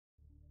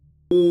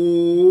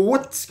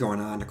What's going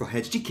on,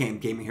 Knuckleheads?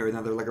 GKM Gaming here with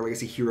another LEGO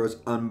Legacy Heroes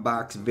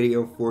Unboxed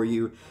video for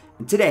you.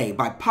 And today,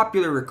 by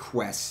popular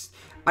request,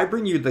 I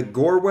bring you the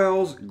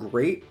Gorwell's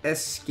Great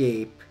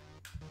Escape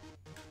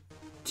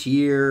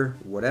tier,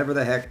 whatever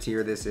the heck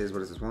tier this is.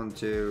 What is this? 1,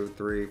 2,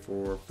 3,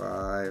 4,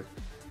 5,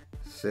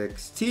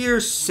 6. Tier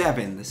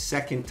 7, the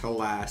second to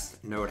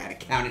last node. I had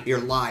to count it here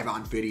live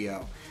on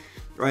video.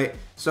 Right?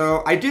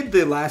 So I did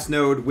the last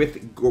node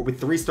with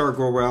 3-star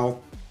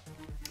Gorwell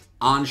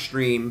on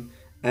stream.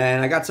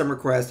 And I got some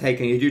requests, hey,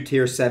 can you do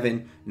tier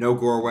 7, no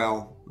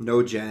Gorwell,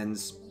 no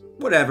gens,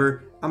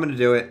 whatever. I'm going to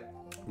do it.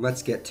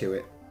 Let's get to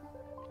it.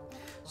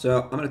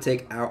 So I'm going to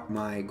take out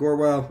my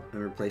Gorwell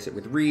and replace it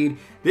with Reed.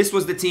 This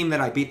was the team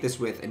that I beat this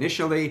with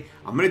initially.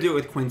 I'm going to do it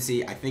with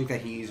Quincy. I think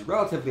that he's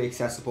relatively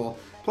accessible.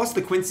 Plus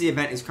the Quincy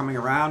event is coming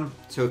around,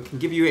 so it can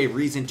give you a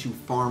reason to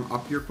farm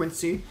up your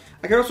Quincy.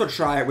 I could also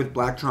try it with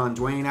Blacktron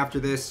Dwayne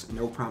after this.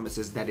 No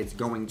promises that it's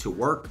going to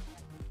work,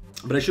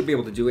 but I should be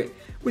able to do it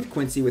with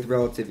Quincy with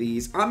relative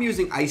ease. I'm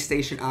using Ice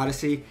Station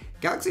Odyssey.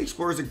 Galaxy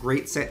Explorer is a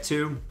great set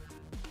too.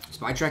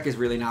 Spy Trek is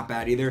really not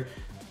bad either.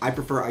 I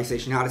prefer Ice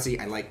Station Odyssey.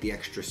 I like the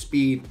extra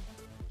speed,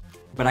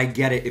 but I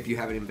get it if you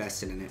haven't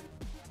invested in it.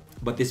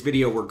 But this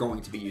video, we're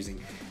going to be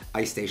using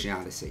Ice Station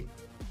Odyssey.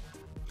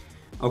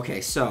 Okay,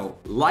 so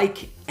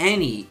like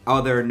any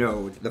other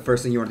node, the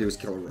first thing you want to do is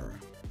kill Aurora.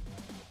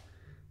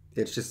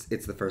 It's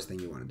the first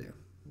thing you want to do.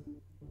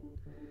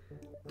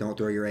 Don't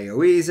throw your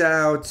AoEs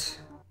out.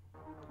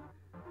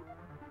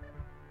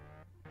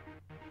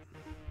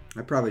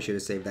 I probably should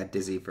have saved that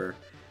Dizzy for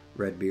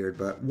Redbeard,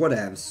 but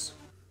whatevs.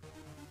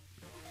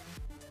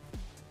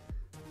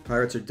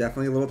 Pirates are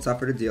definitely a little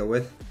tougher to deal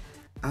with.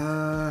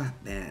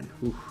 Man,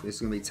 this is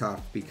going to be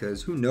tough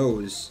because who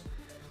knows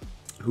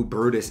who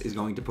Brutus is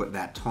going to put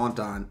that taunt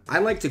on. I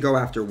like to go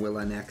after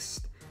Willa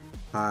next.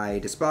 I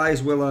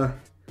despise Willa.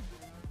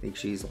 I think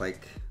she's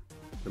like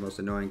the most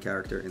annoying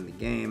character in the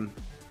game.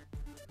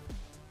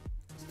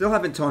 Still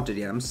haven't taunted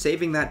yet. I'm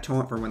saving that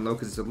taunt for when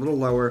Locust is a little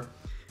lower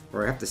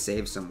or I have to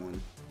save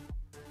someone.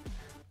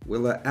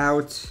 Willa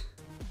out.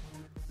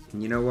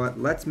 And you know what?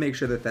 Let's make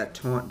sure that that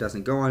taunt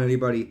doesn't go on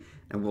anybody,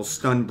 and we'll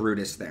stun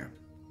Brutus there.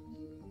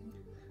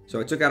 So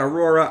I took out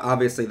Aurora.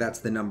 Obviously, that's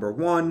the number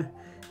 1.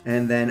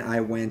 And then I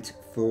went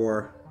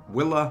for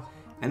Willa,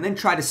 and then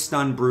try to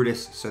stun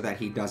Brutus so that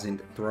he doesn't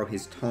throw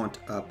his taunt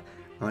up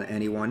on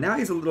anyone. Now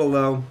he's a little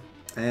low,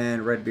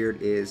 and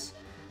Redbeard is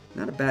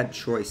not a bad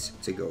choice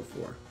to go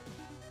for.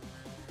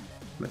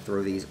 I'm going to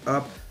throw these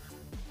up.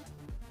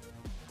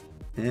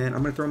 And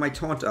I'm going to throw my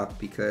taunt up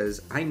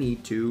because I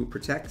need to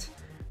protect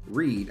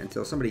Reed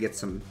until somebody gets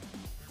some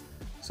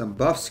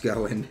buffs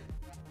going.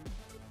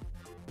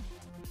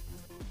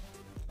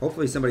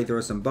 Hopefully somebody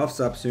throws some buffs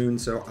up soon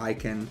so I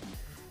can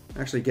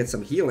actually get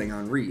some healing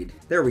on Reed.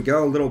 There we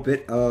go. A little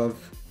bit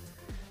of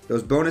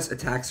those bonus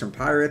attacks from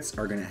pirates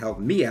are going to help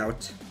me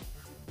out.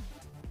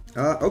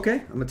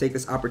 Okay, I'm going to take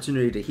this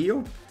opportunity to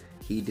heal.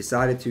 He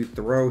decided to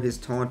throw his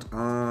taunt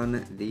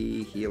on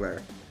the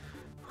healer.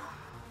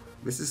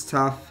 This is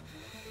tough.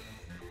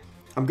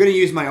 I'm going to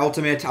use my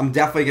ultimate. I'm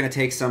definitely going to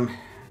take some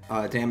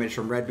damage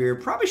from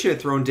Redbeard. Probably should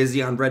have thrown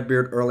Dizzy on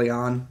Redbeard early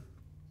on,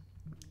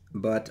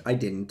 but I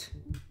didn't.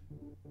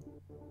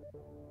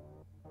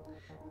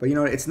 But you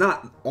know, it's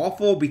not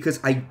awful because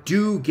I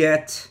do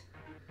get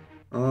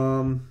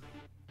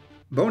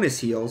bonus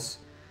heals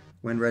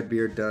when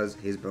Redbeard does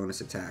his bonus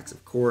attacks.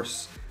 Of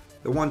course,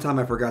 the one time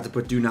I forgot to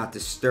put Do Not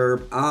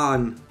Disturb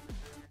on,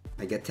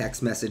 I get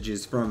text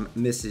messages from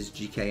Mrs.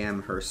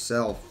 GKM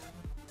herself.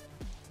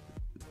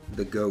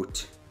 The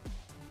goat.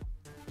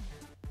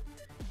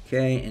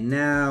 Okay, and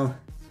now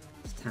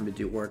it's time to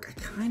do work.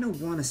 I kind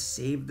of want to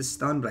save the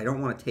stun, but I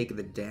don't want to take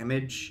the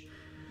damage.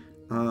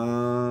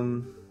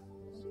 I'm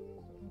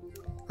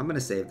going to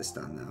save the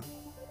stun, though.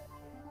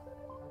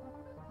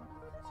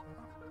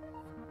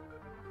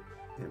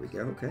 There we go.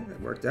 Okay, that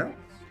worked out.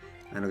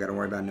 I don't got to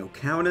worry about no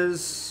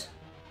counters.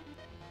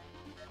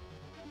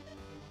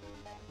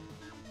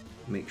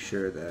 Make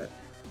sure that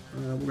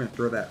we're going to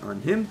throw that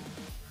on him.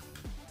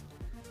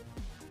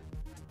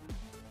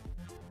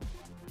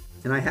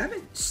 And I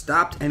haven't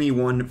stopped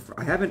anyone.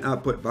 I haven't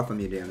put buff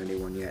immunity on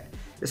anyone yet.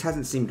 This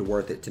hasn't seemed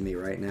worth it to me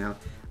right now.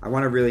 I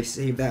want to really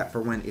save that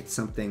for when it's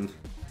something,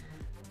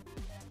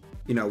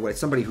 you know, when it's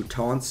somebody who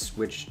taunts,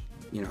 which,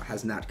 you know,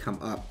 has not come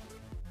up.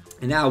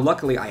 And now,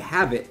 luckily, I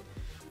have it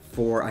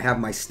for, I have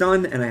my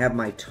stun and I have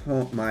my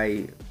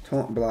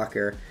taunt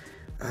blocker.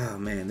 Oh,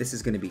 man, this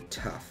is going to be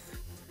tough.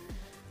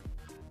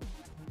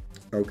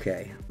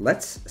 Okay,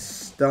 let's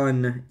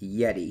stun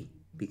Yeti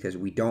because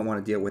we don't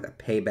want to deal with a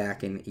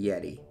payback in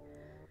Yeti.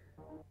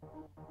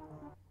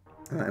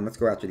 And let's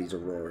go after these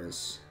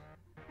Auroras.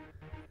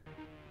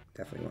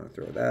 Definitely want to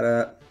throw that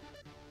up.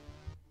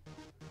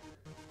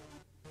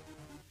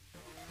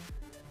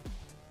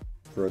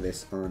 Throw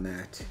this on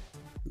that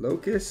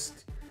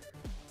Locust.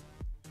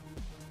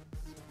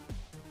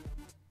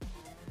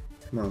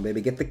 Come on,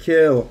 baby, get the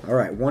kill. All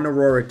right, 1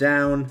 Aurora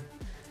down.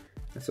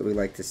 That's what we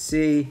like to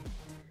see.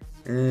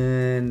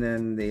 And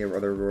then the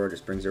other Aurora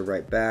just brings her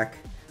right back.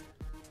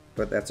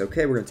 But that's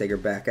okay. We're going to take her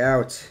back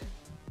out.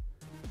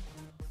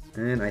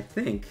 And I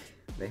think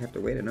they have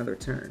to wait another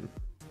turn.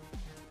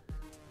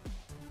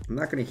 I'm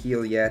not going to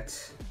heal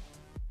yet.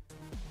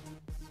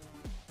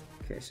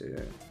 Okay, so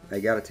I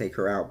got to take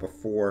her out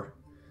before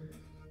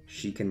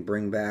she can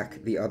bring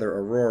back the other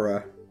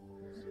Aurora.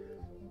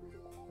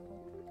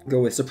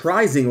 Go with,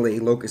 surprisingly,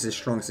 Locust's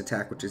strongest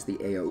attack, which is the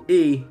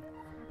AoE.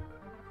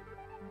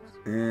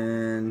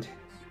 And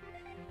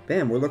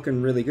bam, we're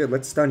looking really good.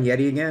 Let's stun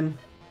Yeti again.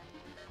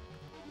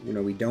 You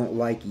know, we don't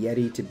like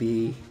Yeti to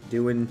be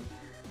doing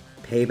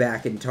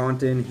payback and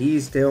taunting.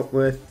 He's dealt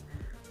with.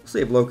 We'll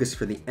save Locust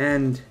for the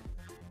end.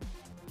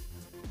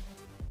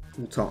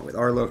 We'll taunt with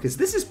our Locust.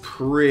 This is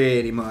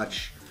pretty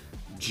much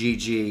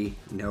GG,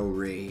 no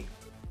re.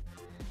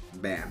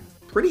 Bam.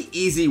 Pretty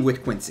easy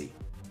with Quincy.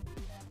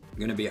 I'm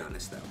gonna be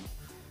honest though.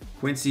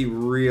 Quincy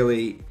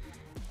really,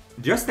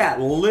 just that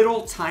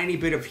little tiny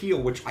bit of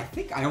heal, which I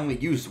think I only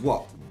used,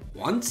 what,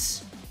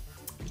 once?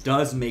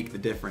 Does make the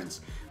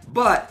difference.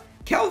 But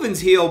Kelvin's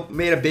heal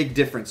made a big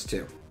difference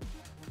too.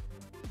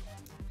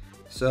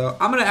 So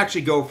I'm gonna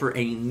actually go for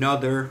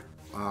another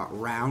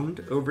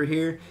round over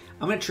here.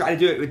 I'm gonna try to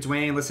do it with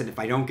Dwayne. Listen, if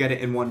I don't get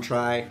it in one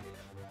try,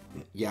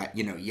 yeah,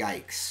 you know,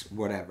 yikes,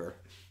 whatever.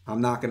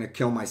 I'm not gonna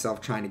kill myself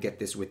trying to get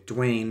this with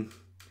Dwayne.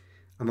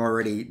 I'm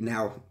already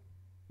now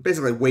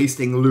basically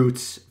wasting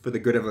loots for the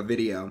good of a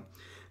video.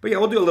 But yeah,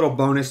 we'll do a little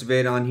bonus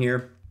vid on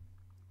here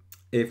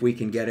if we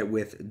can get it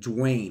with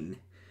Dwayne.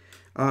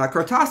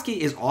 Kartoski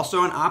is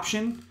also an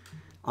option.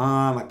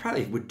 I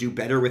probably would do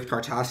better with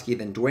Kartoski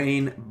than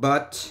Dwayne,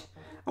 but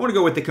I want to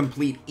go with the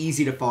complete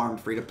easy to farm,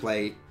 free to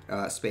play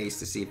space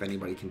to see if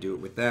anybody can do it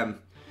with them.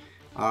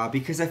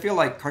 Because I feel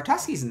like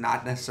Kartoski's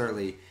not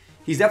necessarily,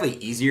 he's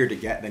definitely easier to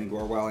get than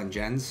Gorwell and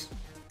Jens.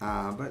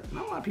 But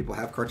not a lot of people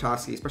have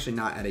Kartoski, especially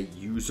not at a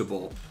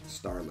usable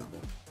star level.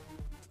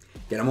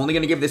 Again, I'm only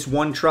going to give this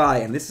one try,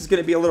 and this is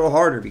going to be a little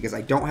harder because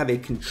I don't have a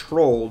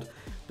controlled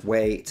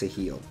way to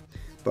heal.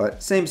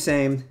 But same.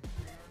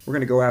 We're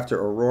going to go after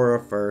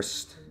Aurora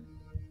first.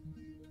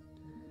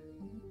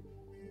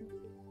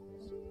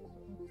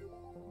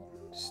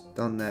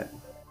 Stun that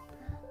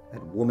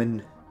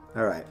woman.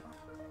 All right.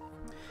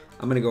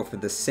 I'm going to go for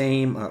the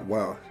same.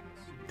 Well,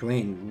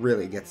 Dwayne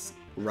really gets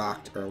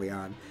rocked early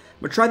on. I'm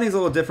going to try things a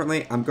little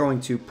differently. I'm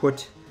going to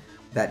put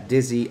that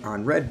Dizzy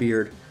on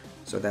Redbeard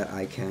so that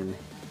I can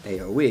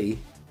AoE.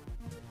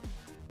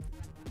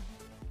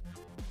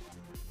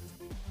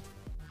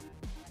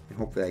 And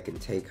hopefully I can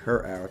take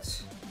her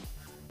out.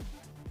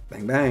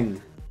 Bang,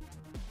 bang.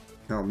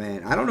 Oh,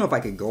 man. I don't know if I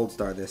could gold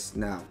star this.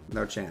 No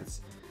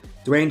chance.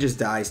 Dwayne just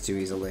dies too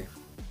easily.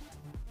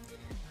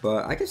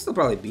 But I can still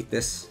probably beat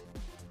this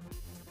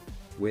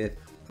with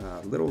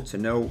little to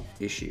no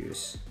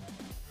issues.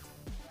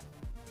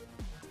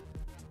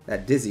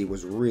 That Dizzy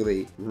was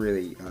really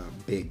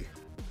big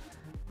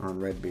on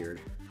Redbeard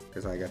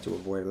because I got to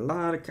avoid a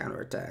lot of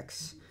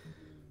counterattacks.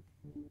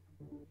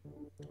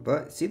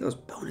 But see those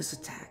bonus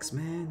attacks,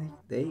 man,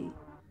 they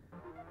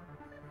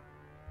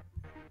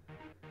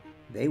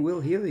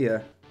will heal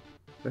you,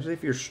 especially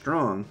if you're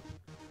strong.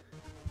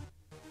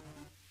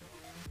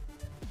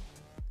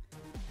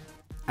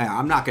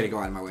 I'm not going to go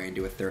out of my way and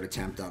do a third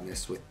attempt on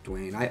this with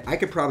Dwayne. I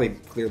could probably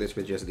clear this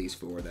with just these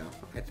four, though,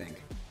 I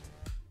think.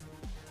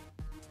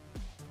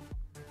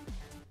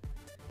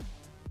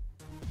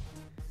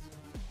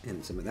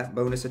 And some of that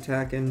bonus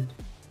attacking.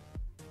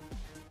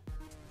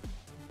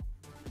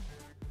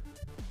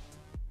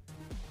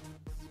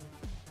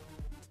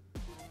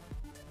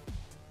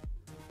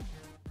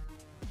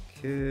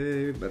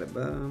 Okay,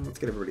 let's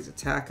get everybody's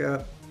attack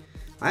up.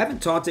 I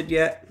haven't taunted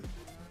yet.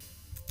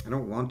 I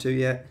don't want to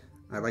yet.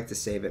 I like to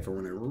save it for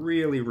when I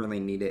really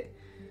need it.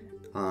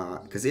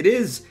 Because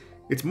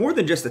it's more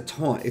than just a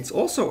taunt. It's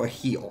also a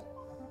heal.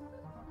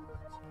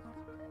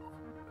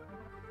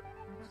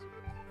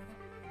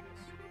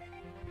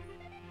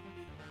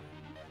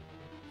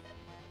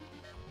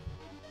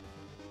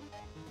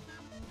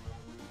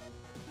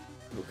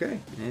 Okay,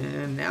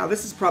 and now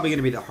this is probably going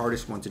to be the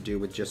hardest one to do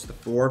with just the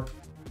four.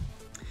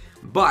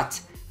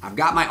 But I've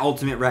got my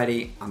ultimate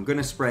ready. I'm going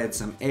to spread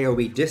some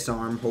AoE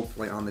disarm,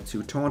 hopefully on the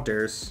two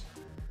taunters.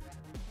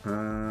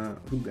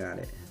 Who got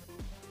it?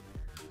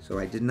 So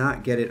I did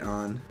not get it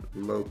on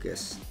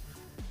Locust.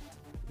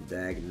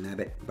 Dag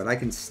nabbit. But I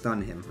can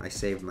stun him. I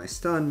saved my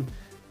stun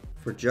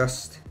for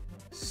just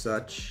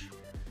such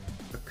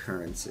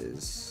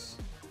occurrences.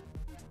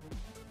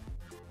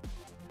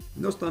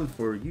 No stun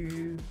for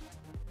you.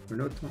 Or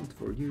no taunt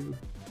for you.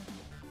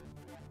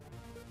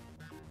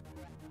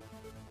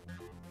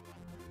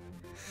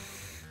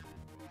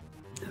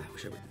 I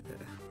wish I would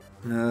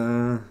do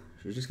that.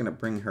 She's just gonna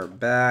bring her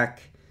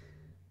back.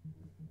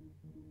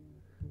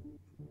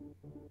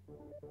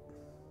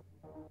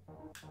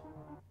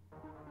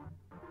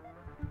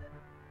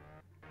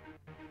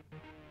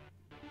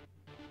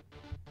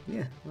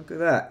 Yeah, look at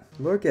that.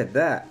 Look at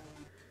that.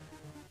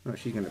 Oh,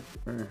 she's gonna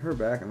bring her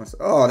back unless.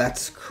 Oh,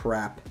 that's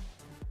crap.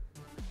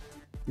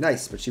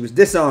 Nice, but she was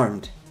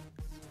disarmed.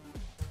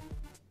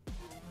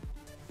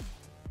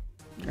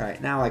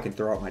 Alright, now I can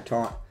throw out my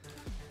taunt.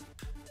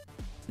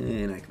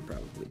 And I can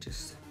probably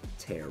just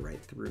tear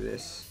right through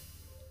this.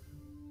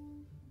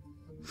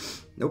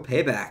 No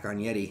payback on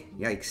Yeti.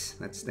 Yikes.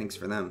 That stinks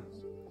for them.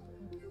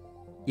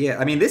 Yeah,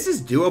 I mean, this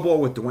is doable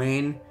with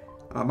Dwayne.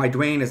 My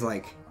Dwayne is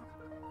like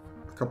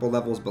a couple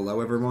levels below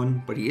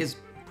everyone, but he is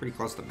pretty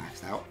close to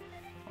maxed out.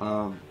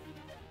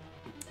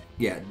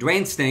 Yeah,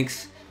 Dwayne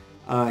stinks.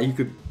 You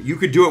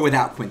could do it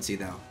without Quincy,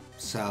 though.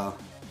 So,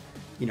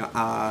 you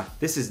know,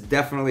 this is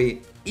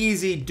definitely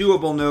easy,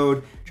 doable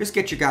node. Just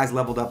get your guys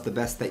leveled up the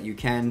best that you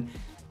can.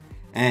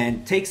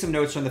 And take some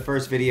notes from the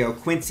first video.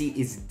 Quincy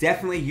is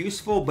definitely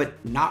useful, but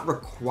not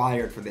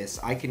required for this.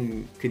 I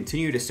can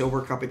continue to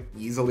silver cup it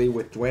easily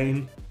with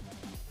Dwayne.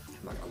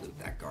 I'm not gonna loot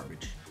that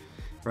garbage,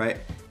 right?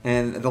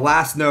 And the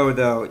last node,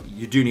 though,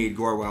 you do need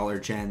Gorwell or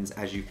gens,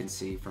 as you can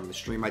see from the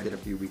stream I did a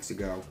few weeks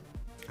ago.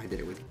 I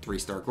did it with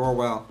 3-star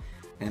Gorwell,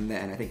 and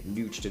then I think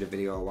Nooch did a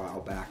video a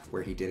while back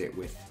where he did it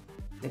with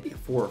maybe a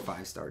 4 or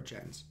 5-star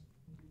gens.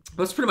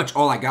 That's pretty much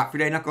all I got for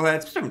today,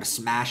 Knuckleheads. So I'm gonna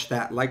smash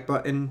that like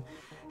button,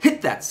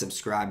 hit that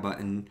subscribe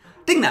button,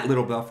 ding that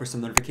little bell for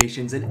some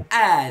notifications, and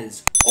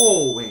as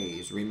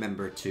always,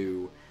 remember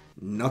to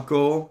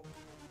knuckle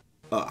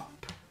up.